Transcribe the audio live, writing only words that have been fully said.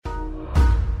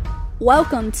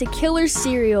Welcome to Killer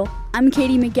Serial. I'm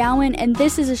Katie McGowan, and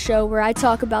this is a show where I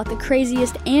talk about the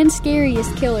craziest and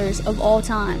scariest killers of all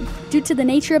time. Due to the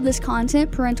nature of this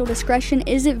content, parental discretion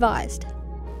is advised.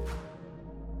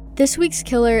 This week's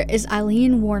killer is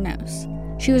Aileen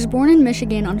Wuornos. She was born in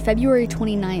Michigan on February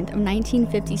 29th of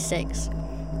 1956.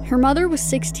 Her mother was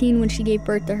 16 when she gave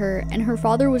birth to her, and her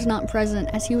father was not present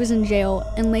as he was in jail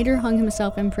and later hung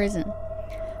himself in prison.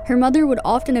 Her mother would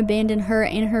often abandon her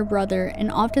and her brother,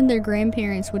 and often their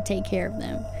grandparents would take care of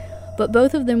them, but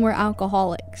both of them were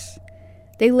alcoholics.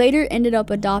 They later ended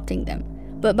up adopting them,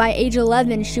 but by age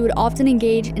 11 she would often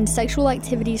engage in sexual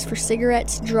activities for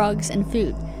cigarettes, drugs, and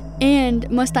food. And,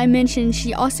 must I mention,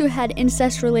 she also had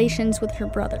incest relations with her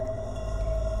brother.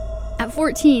 At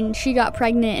 14, she got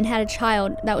pregnant and had a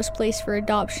child that was placed for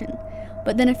adoption,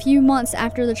 but then a few months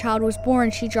after the child was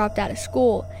born, she dropped out of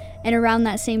school, and around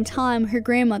that same time, her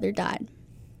grandmother died.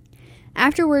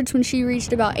 Afterwards, when she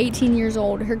reached about 18 years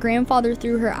old, her grandfather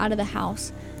threw her out of the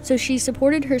house, so she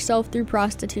supported herself through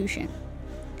prostitution.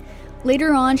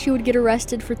 Later on, she would get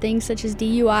arrested for things such as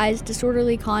DUIs,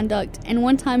 disorderly conduct, and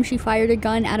one time she fired a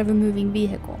gun out of a moving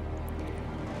vehicle.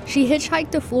 She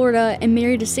hitchhiked to Florida and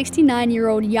married a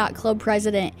 69-year-old yacht club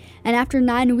president, and after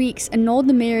 9 weeks annulled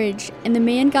the marriage, and the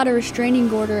man got a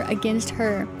restraining order against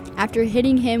her after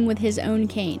hitting him with his own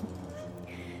cane.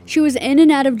 She was in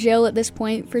and out of jail at this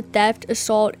point for theft,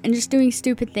 assault, and just doing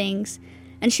stupid things,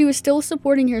 and she was still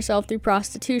supporting herself through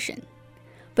prostitution.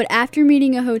 But after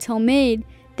meeting a hotel maid,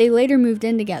 they later moved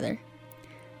in together.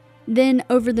 Then,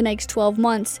 over the next 12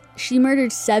 months, she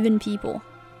murdered 7 people.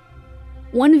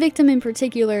 One victim in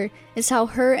particular is how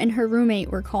her and her roommate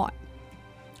were caught.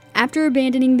 After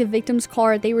abandoning the victim's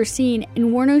car, they were seen, and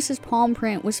Wuornos' palm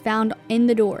print was found in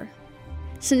the door.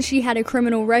 Since she had a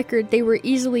criminal record, they were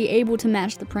easily able to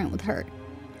match the print with her.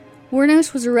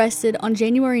 Wuornos was arrested on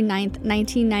January 9th,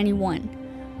 1991.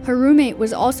 Her roommate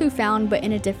was also found, but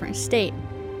in a different state.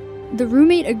 The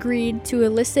roommate agreed to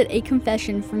elicit a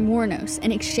confession from Wuornos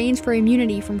in exchange for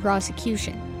immunity from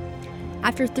prosecution.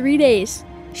 After 3 days,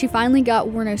 she finally got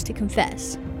Wuornos to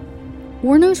confess.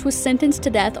 Wuornos was sentenced to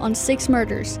death on 6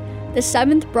 murders. The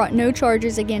 7th brought no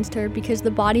charges against her because the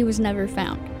body was never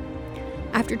found.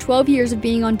 After 12 years of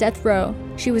being on death row,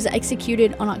 she was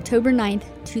executed on October 9th,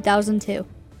 2002.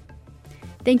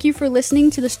 Thank you for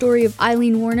listening to the story of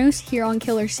Aileen Wuornos here on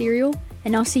Killer Serial,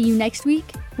 and I'll see you next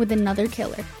week with another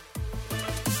killer.